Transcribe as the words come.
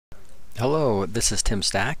Hello, this is Tim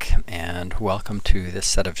Stack, and welcome to this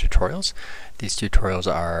set of tutorials. These tutorials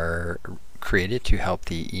are created to help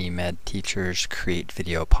the eMed teachers create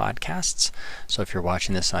video podcasts. So if you're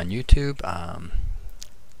watching this on YouTube,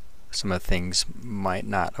 some of the things might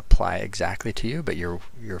not apply exactly to you, but you're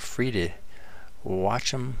free to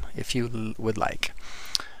watch them if you would like.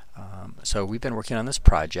 So we've been working on this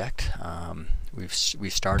project. We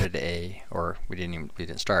started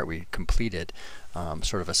we completed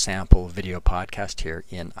sort of a sample video podcast here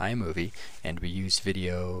in iMovie, and we used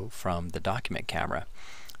video from the document camera.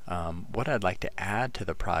 What I'd like to add to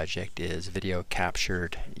the project is video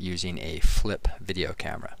captured using a flip video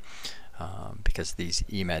camera, because these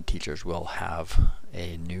eMed teachers will have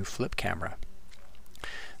a new flip camera.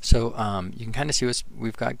 So you can kind of see what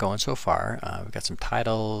we've got going so far. We've got some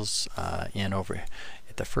titles in over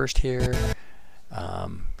at the first here.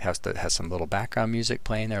 Has some little background music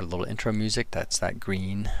playing there, a little intro music. That's that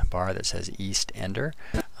green bar that says East Ender.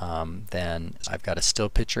 Then I've got a still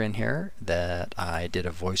picture in here that I did a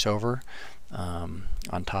voiceover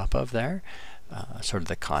on top of there, sort of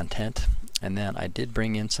the content. And then I did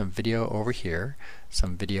bring in some video over here,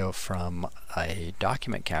 some video from a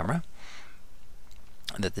document camera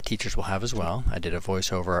that the teachers will have as well. I did a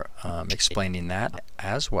voiceover explaining that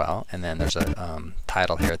as well, and then there's a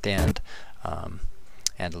title here at the end,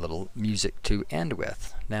 and a little music to end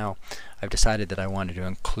with. Now I've decided that I wanted to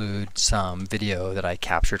include some video that I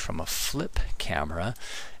captured from a flip camera,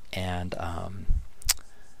 and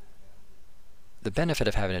the benefit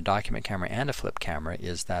of having a document camera and a flip camera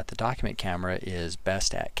is that the document camera is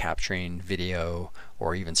best at capturing video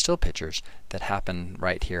or even still pictures that happen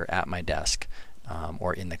right here at my desk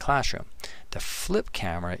or in the classroom. The flip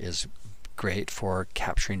camera is great for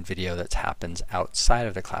capturing video that happens outside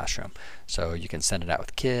of the classroom. So you can send it out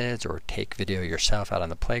with kids or take video yourself out on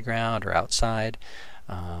the playground or outside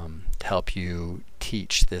to help you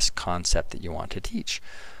teach this concept that you want to teach.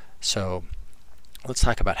 So let's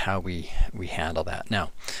talk about how we handle that.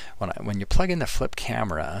 Now, when you plug in the flip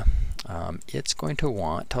camera, it's going to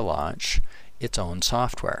want to launch its own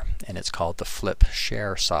software, and it's called the Flip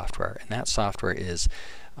Share software, and that software is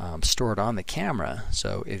stored on the camera.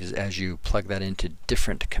 So as you plug that into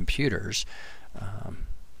different computers,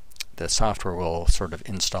 the software will sort of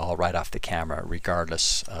install right off the camera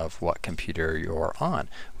regardless of what computer you're on,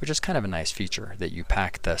 which is kind of a nice feature that you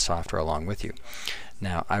pack the software along with you.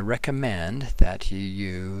 Now I recommend that you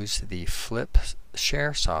use the Flip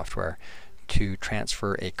Share software to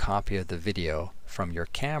transfer a copy of the video from your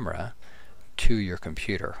camera to your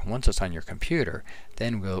computer. Once it's on your computer,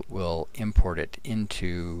 then we'll import it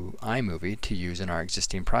into iMovie to use in our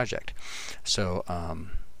existing project. So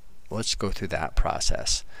let's go through that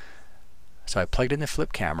process. So I plugged in the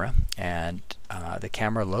flip camera, and the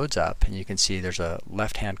camera loads up, and you can see there's a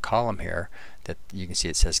left-hand column here that you can see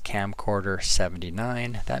it says camcorder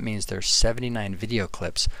 79. That means there's 79 video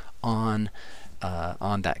clips on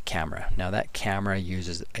that camera. Now that camera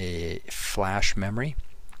uses a flash memory,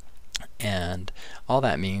 and all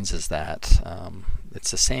that means is that it's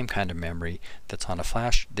the same kind of memory that's on a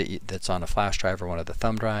flash drive or one of the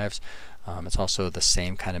thumb drives. It's also the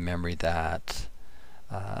same kind of memory that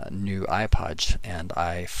new iPods and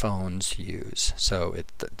iPhones use. So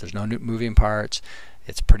there's no new moving parts.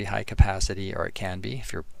 It's pretty high capacity, or it can be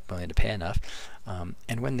if you're willing to pay enough.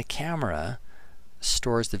 And when the camera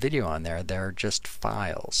stores the video on there, they're just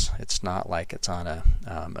files. It's not like it's on a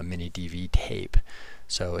mini DV tape.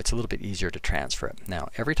 So it's a little bit easier to transfer it. Now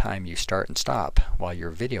every time you start and stop while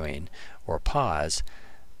you're videoing or pause,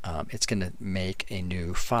 it's going to make a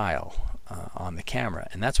new file on the camera,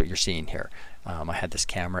 and that's what you're seeing here. I had this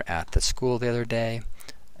camera at the school the other day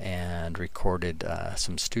and recorded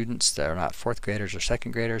some students that are not fourth graders or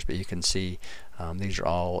second graders, but you can see these are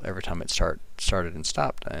all every time it started and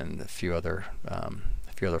stopped, and a few other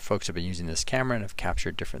folks have been using this camera and have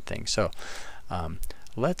captured different things. So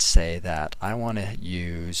let's say that I want to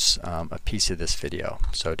use a piece of this video.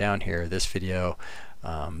 So down here, this video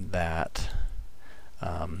that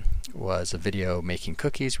was a video making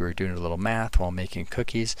cookies. We were doing a little math while making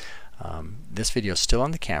cookies. This video is still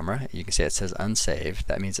on the camera. You can see it says unsaved.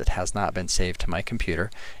 That means it has not been saved to my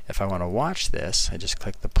computer. If I want to watch this, I just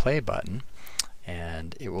click the play button,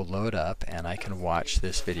 and it will load up, and I can watch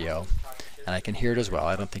this video, and I can hear it as well.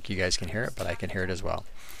 I don't think you guys can hear it, but I can hear it as well.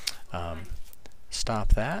 Stop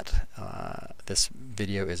that. This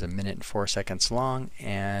video is 1 minute and 4 seconds long,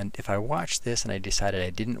 and if I watch this and I decided I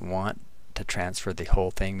didn't want to transfer the whole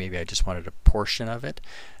thing, maybe I just wanted a portion of it,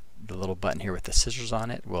 the little button here with the scissors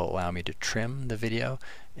on it will allow me to trim the video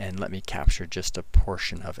and let me capture just a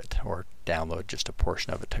portion of it, or download just a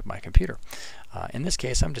portion of it to my computer. In this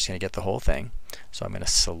case, I'm just going to get the whole thing. So I'm going to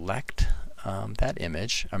select that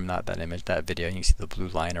image, not that image, that video. You can see the blue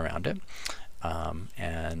line around it.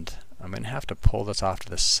 And I'm going to have to pull this off to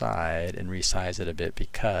the side and resize it a bit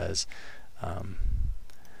because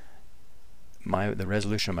the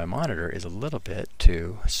resolution of my monitor is a little bit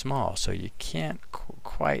too small, so you can't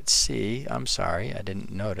quite see. I'm sorry, I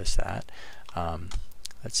didn't notice that.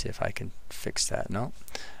 Let's see if I can fix that. No.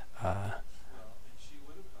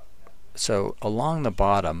 So along the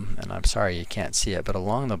bottom, and I'm sorry you can't see it, but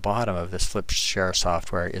along the bottom of this FlipShare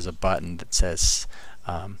software is a button that says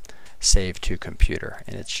Save to Computer,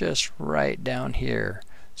 and it's just right down here.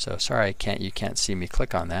 So sorry, you can't see me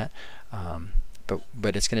click on that.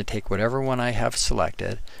 But it's going to take whatever one I have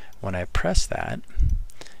selected. When I press that,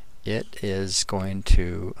 it is going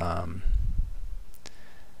to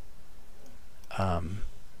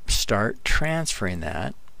start transferring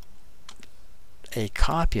that, a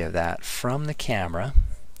copy of that from the camera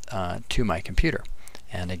to my computer.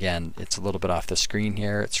 And again, it's a little bit off the screen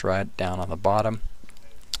here. It's right down on the bottom.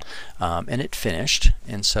 And it finished.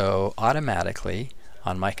 And so automatically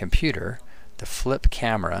on my computer, the Flip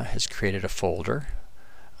camera has created a folder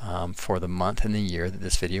for the month and the year that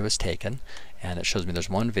this video was taken, and it shows me there's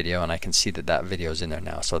one video, and I can see that that video is in there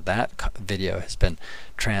now. So that video has been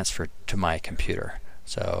transferred to my computer.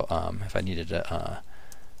 So if I needed to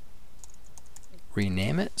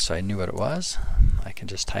rename it so I knew what it was, I can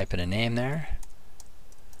just type in a name there.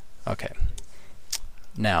 Okay.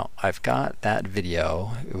 Now I've got that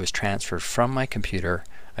video. It was transferred from my computer,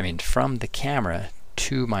 from the camera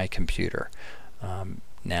to my computer.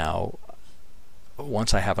 Now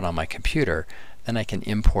once I have it on my computer, then I can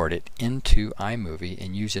import it into iMovie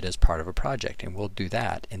and use it as part of a project, and we'll do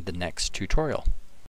that in the next tutorial.